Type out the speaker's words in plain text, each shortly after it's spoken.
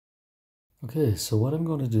Okay, so what I'm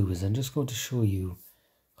going to do is I'm just going to show you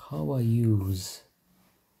how I use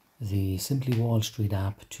the Simply Wall Street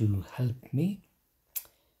app to help me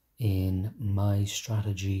in my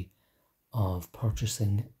strategy of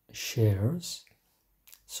purchasing shares.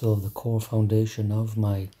 So the core foundation of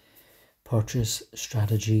my purchase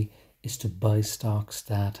strategy is to buy stocks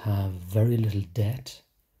that have very little debt,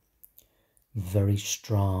 very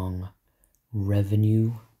strong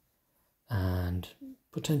revenue, and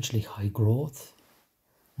potentially high growth.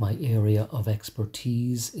 My area of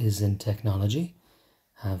expertise is in technology,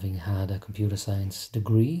 having had a computer science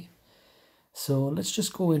degree. So let's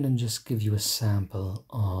just go in and just give you a sample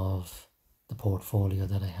of the portfolio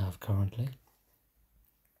that I have currently.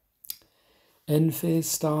 Enphase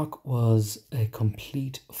stock was a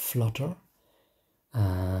complete flutter,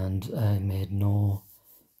 and I made no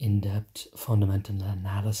in-depth fundamental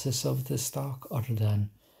analysis of this stock other than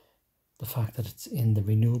the fact that it's in the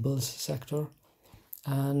renewables sector,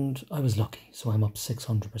 and I was lucky, so I'm up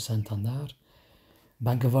 600% on that.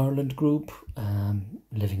 Bank of Ireland Group,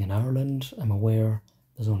 living in Ireland, I'm aware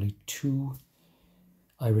there's only two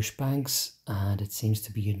Irish banks and it seems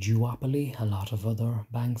to be a duopoly. A lot of other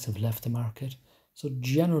banks have left the market. So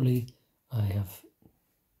generally I've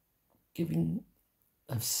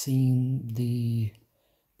seen the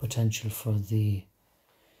potential for the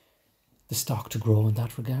stock to grow in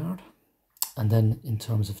that regard. And then in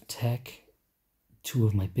terms of tech, two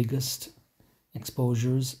of my biggest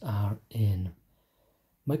exposures are in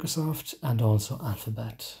Microsoft and also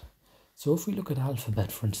Alphabet. So if we look at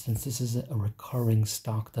Alphabet, for instance, this is a recurring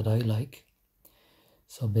stock that I like.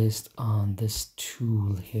 So based on this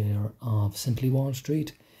tool here of Simply Wall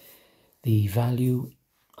Street, the value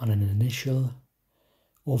on an initial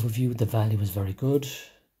overview, the value is very good.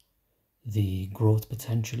 The growth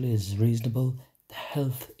potential is reasonable. The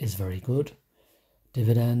health is very good.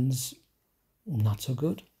 Dividends, not so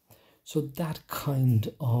good. So that kind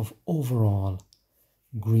of overall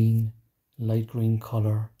green, light green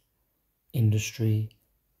color industry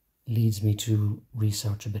leads me to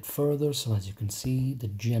research a bit further. So as you can see, the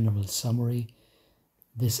general summary,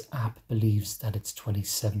 this app believes that it's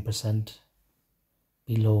 27%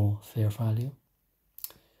 below fair value.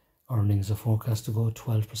 Earnings are forecast to go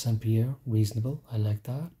 12% per year, reasonable, I like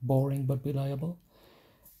that. Boring but reliable.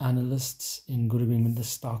 Analysts in good agreement the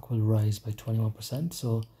stock will rise by 21%,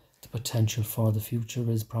 so the potential for the future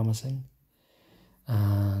is promising.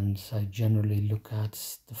 And I generally look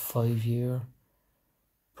at the 5-year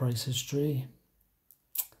price history,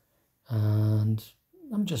 and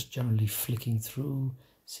I'm just generally flicking through,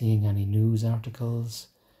 seeing any news articles,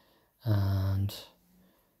 and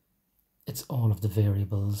it's all of the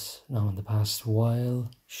variables. Now in the past while,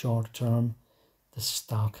 short term, the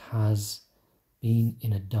stock has been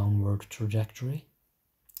in a downward trajectory,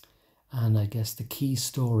 and I guess the key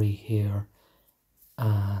story here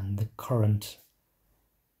and the current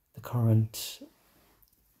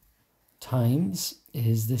times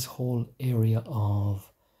is this whole area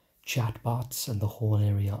of chatbots and the whole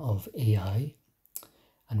area of AI,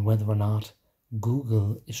 and whether or not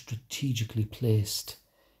Google is strategically placed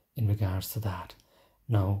in regards to that.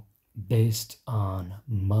 Now, based on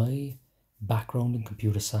my background in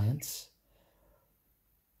computer science,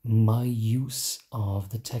 my use of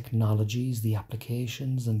the technologies, the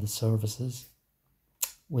applications and the services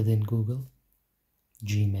within Google,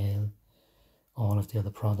 Gmail, all of the other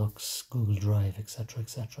products, Google Drive, etc.,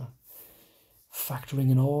 etc., factoring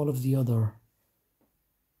in all of the other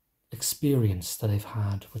experience that I've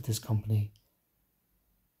had with this company,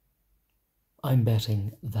 I'm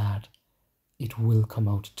betting that it will come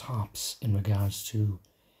out tops in regards to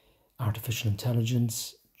artificial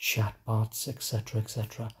intelligence, chatbots, etc.,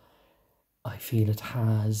 etc. I feel it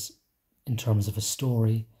has, in terms of a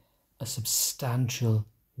story, a substantial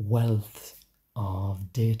wealth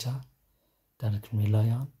of data that it can rely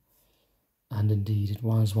on, and indeed it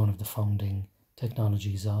was one of the founding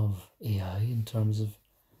technologies of AI in terms of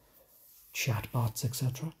chatbots,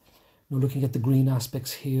 etc. Now looking at the green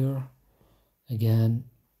aspects here, again,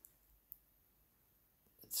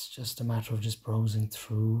 it's just a matter of just browsing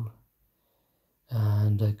through,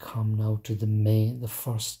 and I come now to the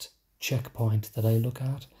first checkpoint that I look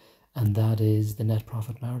at, and that is the net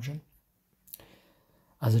profit margin.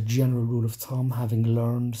 As a general rule of thumb, having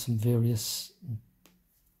learned some various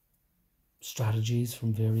strategies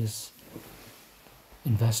from various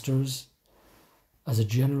investors, as a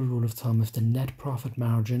general rule of thumb, if the net profit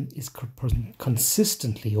margin is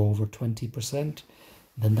consistently over 20%,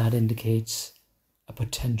 then that indicates a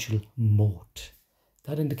potential moat.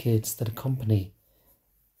 That indicates that a company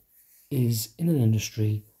is in an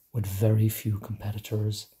industry with very few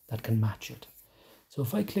competitors that can match it. So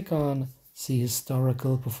if I click on see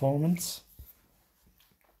historical performance,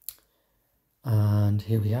 and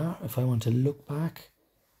here we are. If I want to look back,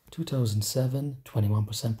 2007,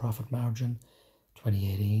 21% profit margin,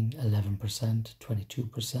 2018, 11%,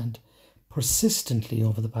 22%, persistently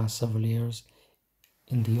over the past several years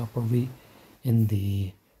in the in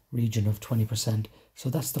the region of 20%. So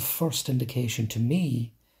that's the first indication to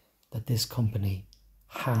me that this company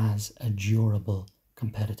has a durable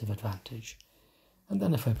competitive advantage. And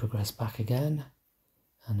then if I progress back again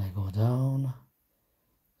and I go down,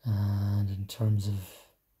 and in terms of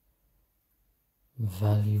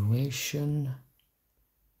valuation,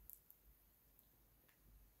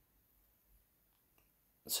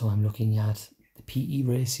 so I'm looking at the PE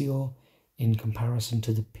ratio in comparison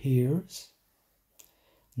to the peers.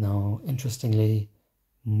 Now, interestingly,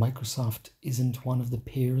 Microsoft isn't one of the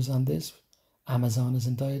peers on this. Amazon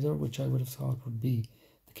isn't either, which I would have thought would be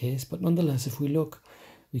the case. But nonetheless, if we look,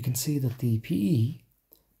 we can see that the PE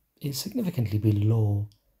is significantly below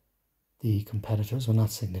the competitors. Well,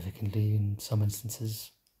 not significantly, in some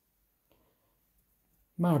instances,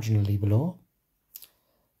 marginally below.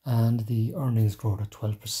 And the earnings growth at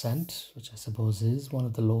 12%, which I suppose is one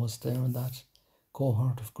of the lowest there in that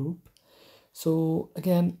cohort of group. So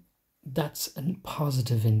again, that's a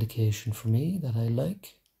positive indication for me that I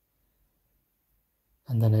like.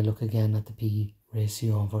 And then I look again at the PE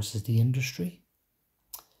ratio versus the industry.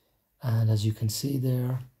 And as you can see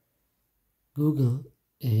there, Google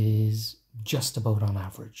is just about on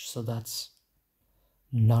average. So that's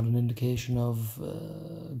not an indication of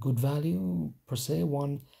good value per se,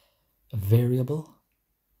 one variable.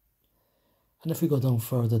 And if we go down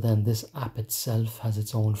further, then this app itself has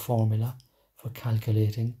its own formula for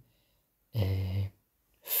calculating a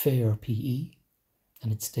fair PE,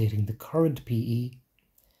 and it's stating the current PE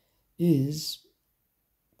is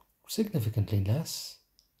significantly less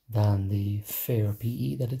than the fair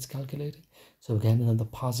PE that it's calculating. So again, another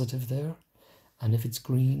positive there. And if it's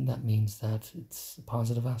green, that means that it's a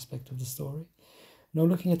positive aspect of the story. Now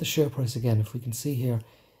looking at the share price again, if we can see here,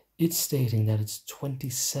 it's stating that it's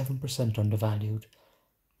 27% undervalued.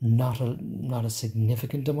 Not a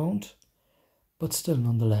significant amount, but still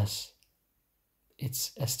nonetheless,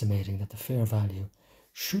 it's estimating that the fair value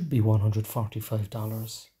should be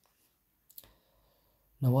 $145.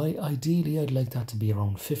 Now, ideally, I'd like that to be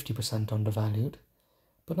around 50% undervalued,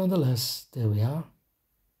 but nonetheless, there we are.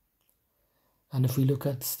 And if we look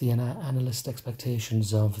at the analyst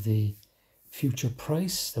expectations of the future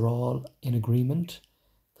price, they're all in agreement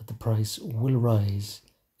that the price will rise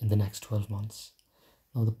in the next 12 months.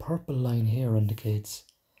 Now, the purple line here indicates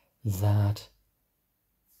that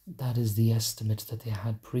that is the estimate that they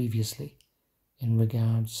had previously in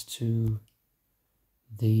regards to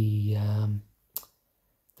the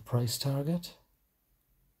price target.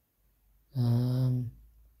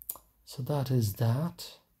 So that is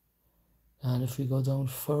that. And if we go down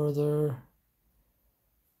further,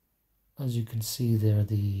 as you can see there,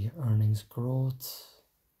 the earnings growth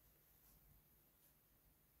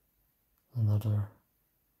and other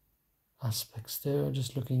aspects there,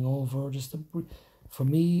 just looking over, for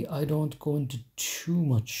me, I don't go into too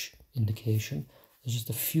much indication. There's just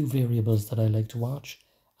a few variables that I like to watch,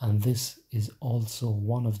 and this is also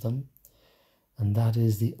one of them, and that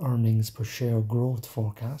is the earnings per share growth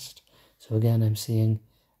forecast. So again, I'm seeing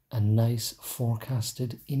a nice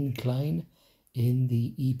forecasted incline in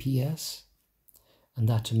the EPS, and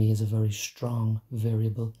that to me is a very strong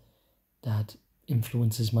variable that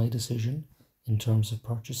influences my decision in terms of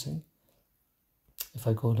purchasing. If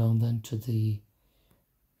I go down then to the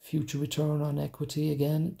future return on equity,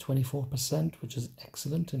 again 24%, which is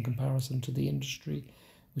excellent in comparison to the industry,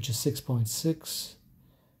 which is 6.6.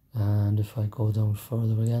 And if I go down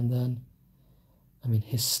further again, then I mean,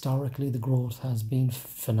 historically the growth has been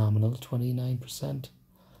phenomenal, 29%.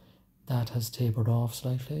 That has tapered off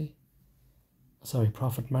slightly. Sorry,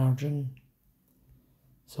 profit margin.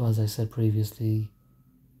 So as I said previously,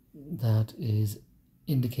 that is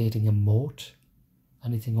indicating a moat,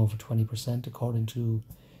 anything over 20% according to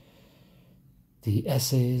the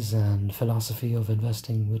essays and philosophy of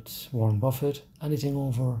investing with Warren Buffett. Anything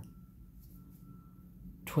over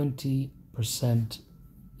 20%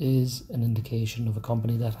 is an indication of a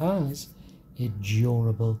company that has a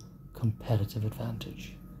durable competitive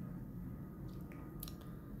advantage.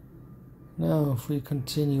 Now, if we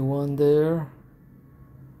continue on there,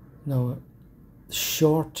 now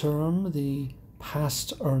short term, the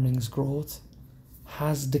past earnings growth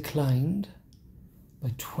has declined by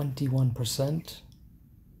 21%,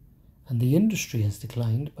 and the industry has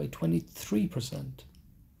declined by 23%.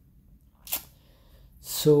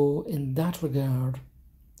 So in that regard,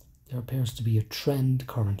 there appears to be a trend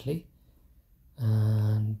currently,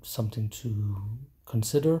 and something to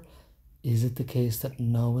consider. Is it the case that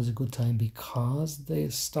now is a good time because the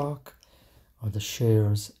stock or the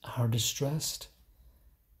shares are distressed?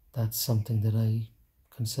 That's something that I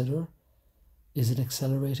consider. Is it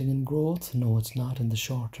accelerating in growth? No, it's not in the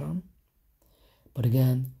short term. But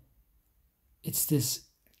again, it's this,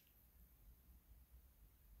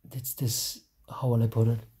 how will I put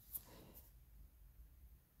it?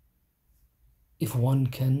 If one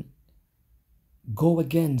can go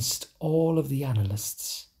against all of the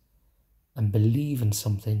analysts and believe in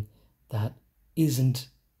something that isn't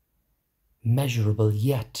measurable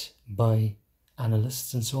yet by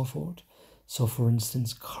analysts and so forth. So for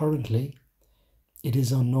instance, currently it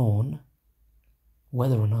is unknown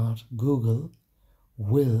whether or not Google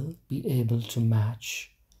will be able to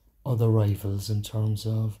match other rivals in terms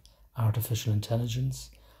of artificial intelligence.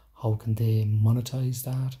 How can they monetize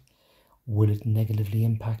that? Will it negatively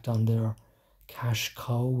impact on their cash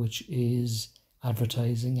cow, which is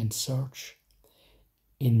advertising and search?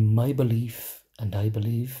 In my belief, and I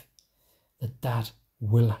believe that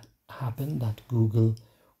will happen, that Google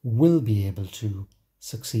will be able to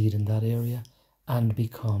succeed in that area and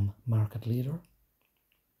become market leader.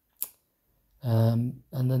 And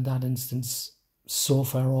in that instance, so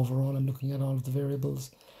far overall, I'm looking at all of the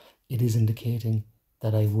variables, it is indicating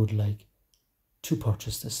that I would like to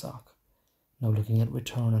purchase this stock. Now looking at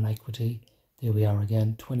return on equity, there we are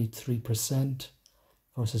again, 23%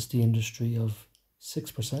 versus the industry of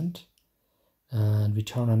 6%. And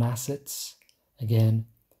return on assets, again,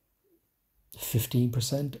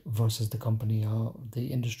 15% versus the company, the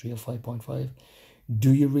industry of 5.5.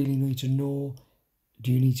 Do you really need to know?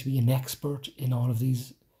 Do you need to be an expert in all of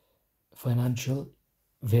these financial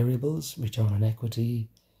variables, return on equity,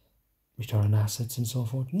 return on assets, and so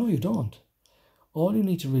forth? No, you don't. All you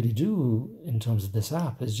need to really do in terms of this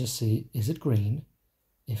app is just see, is it green?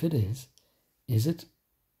 If it is it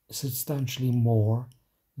substantially more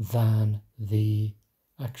than the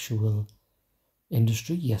actual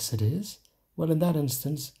industry? Yes, it is. Well, in that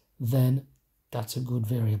instance, then that's a good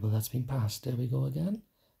variable that's been passed. There we go again.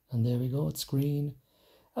 And there we go, it's green.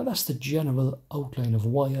 And that's the general outline of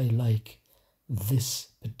why I like this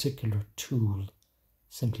particular tool,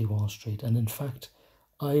 Simply Wall Street. And in fact,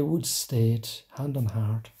 I would state, hand on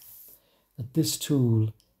heart, that this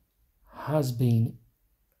tool has been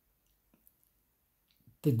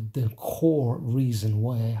the core reason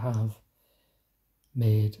why I have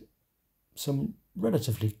made some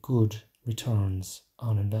relatively good returns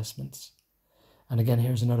on investments. And again,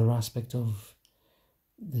 here's another aspect of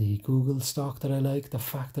the Google stock that I like, the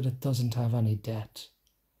fact that it doesn't have any debt,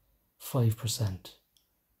 5%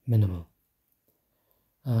 minimal.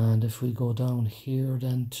 And if we go down here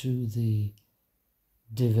then to the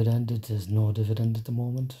dividend, it is no dividend at the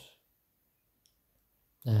moment.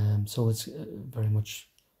 So it's very much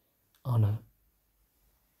on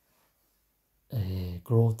a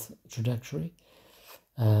growth trajectory.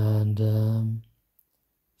 And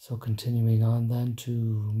so continuing on then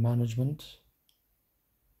to management.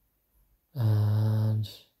 And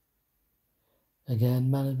again,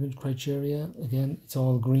 management criteria, again, it's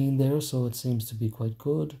all green there, so it seems to be quite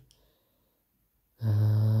good.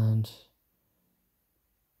 And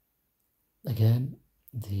again,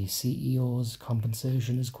 the CEO's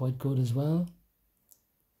compensation is quite good as well.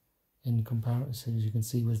 In comparison, as you can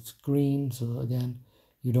see, with green, so again,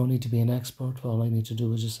 you don't need to be an expert. All I need to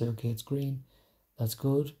do is just say, okay, it's green. That's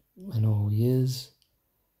good. I know who he is.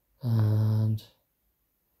 And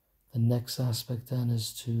the next aspect then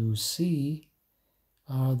is to see,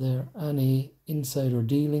 are there any insider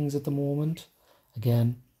dealings at the moment?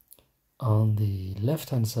 Again, on the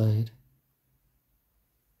left-hand side,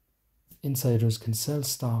 insiders can sell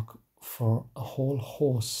stock for a whole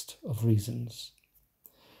host of reasons.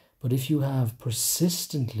 But if you have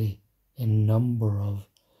persistently a number of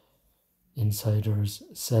insiders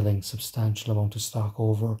selling substantial amount of stock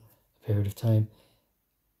over a period of time,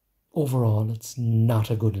 overall it's not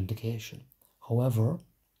a good indication. However,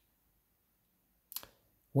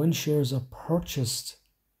 when shares are purchased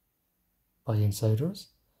by insiders,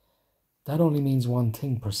 that only means one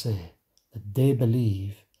thing per se, that they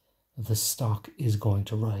believe the stock is going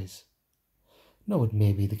to rise. Now, it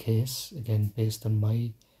may be the case, again, based on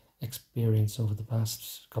my experience over the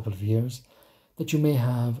past couple of years, that you may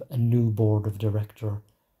have a new board of director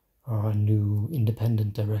or a new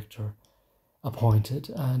independent director appointed,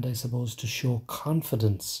 and I suppose to show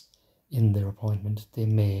confidence in their appointment, they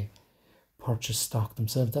may purchase stock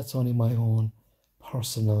themselves. That's only my own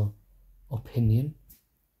personal opinion.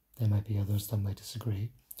 There might be others that might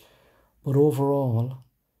disagree. But overall,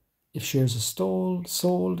 if shares are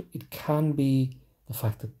sold, it can be the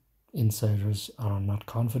fact that insiders are not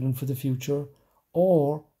confident for the future,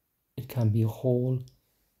 or it can be a whole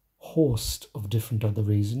host of different other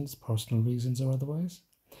reasons, personal reasons or otherwise.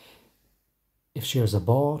 If shares are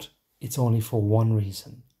bought, it's only for one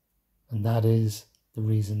reason, and that is the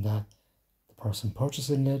reason that the person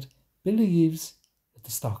purchasing it believes that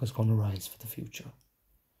the stock is going to rise for the future.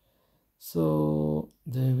 So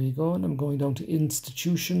there we go, and I'm going down to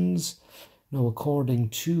institutions. Now, according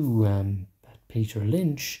to Peter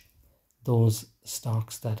Lynch, those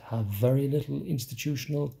stocks that have very little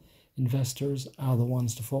institutional investors are the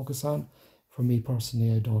ones to focus on. For me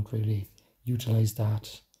personally, I don't really utilize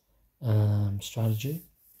that strategy.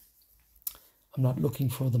 I'm not looking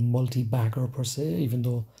for the multi-bagger per se, even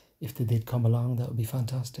though if they did come along, that would be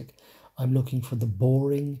fantastic. I'm looking for the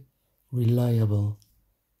boring, reliable,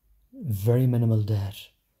 very minimal debt,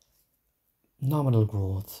 nominal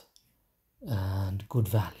growth, and good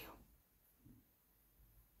value.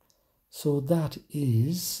 So that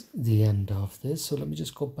is the end of this. So let me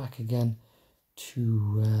just go back again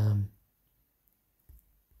to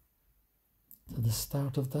the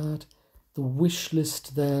start of that. The wish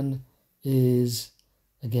list then is,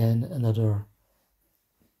 again, another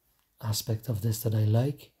aspect of this that I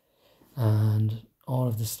like. And all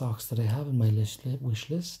of the stocks that I have in my wish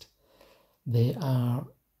list, they are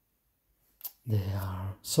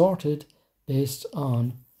sorted based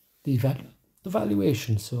on the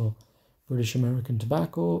valuation. So British American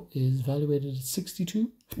Tobacco is valuated at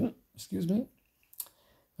 62, excuse me.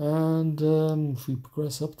 And if we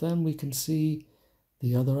progress up, then we can see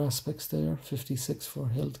the other aspects there. 56 for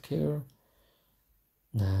healthcare.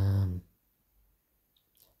 So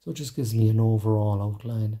it just gives me an overall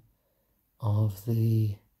outline of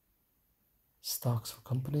the stocks for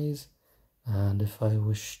companies. And if I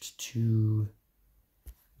wished to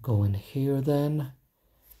go in here then,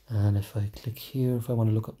 and if I click here, if I want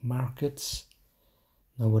to look at markets,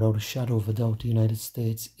 now without a shadow of a doubt, the United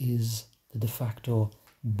States is the de facto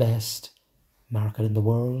best market in the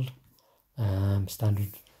world.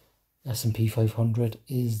 Standard S&P 500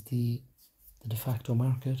 is the de facto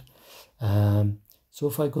market. So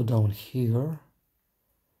if I go down here,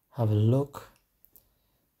 have a look,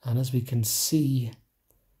 and as we can see,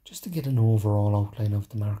 just to get an overall outline of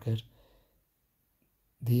the market,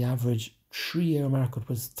 the average 3-year market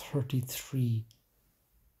was 33.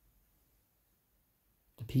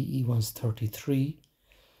 The PE was 33,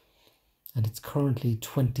 and it's currently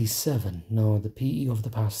 27. Now, the PE of the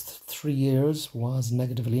past 3 years was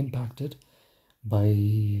negatively impacted by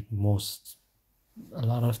a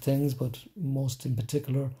lot of things, but most in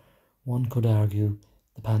particular, one could argue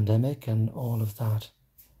the pandemic and all of that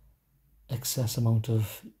excess amount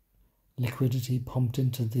of liquidity pumped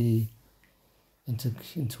into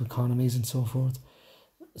economies and so forth.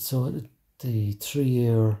 So the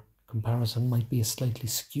 3-year comparison might be slightly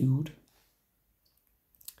skewed.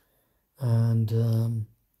 And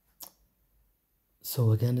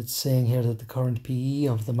so again, it's saying here that the current PE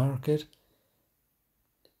of the market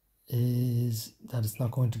is that it's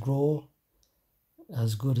not going to grow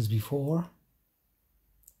as good as before.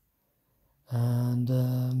 And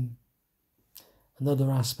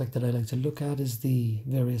another aspect that I like to look at is the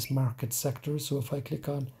various market sectors. So if I click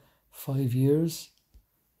on 5 years,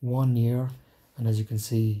 1 year, and as you can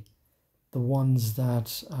see, the ones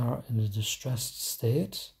that are in a distressed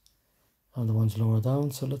state are the ones lower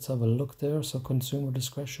down. So let's have a look there. So consumer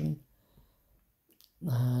discretion,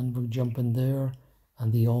 and we'll jump in there,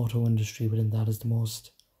 and the auto industry within that is the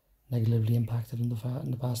most negatively impacted in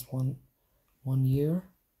the past one year.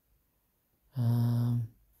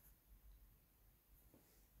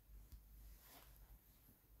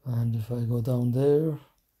 And if I go down there,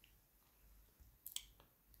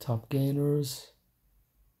 top gainers,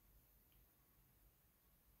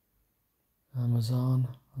 Amazon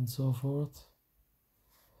and so forth.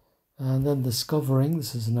 And then discovering,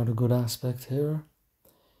 this is another good aspect here.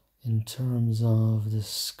 In terms of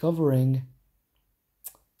discovering,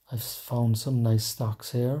 I've found some nice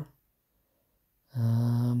stocks here.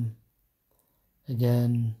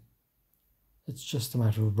 Again, it's just a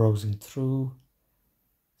matter of browsing through,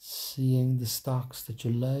 seeing the stocks that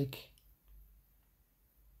you like.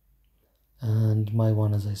 And my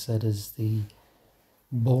one, as I said, is the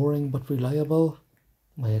boring but reliable.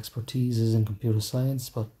 My expertise is in computer science,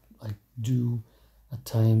 but I do at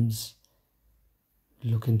times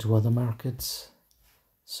look into other markets.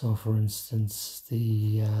 So for instance,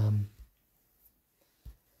 the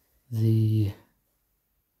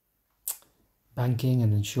banking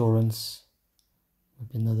and insurance Might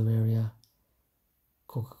be another area.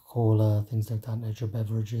 Coca-Cola, things like that, nature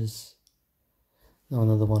beverages. Now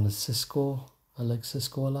another one is Cisco. I like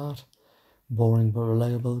Cisco a lot. Boring but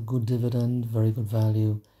reliable, good dividend, very good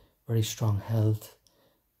value, very strong health,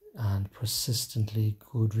 and persistently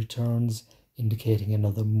good returns, indicating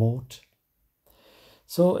another moat.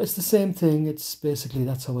 So it's the same thing. It's basically,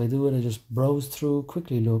 that's how I do it. I just browse through,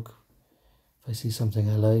 quickly look. If I see something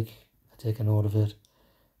I like, I take a note of it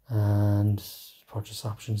and purchase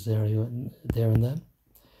options there and then.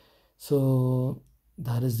 So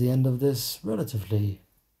that is the end of this relatively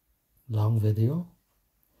long video,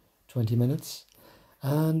 20 minutes,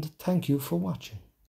 and thank you for watching.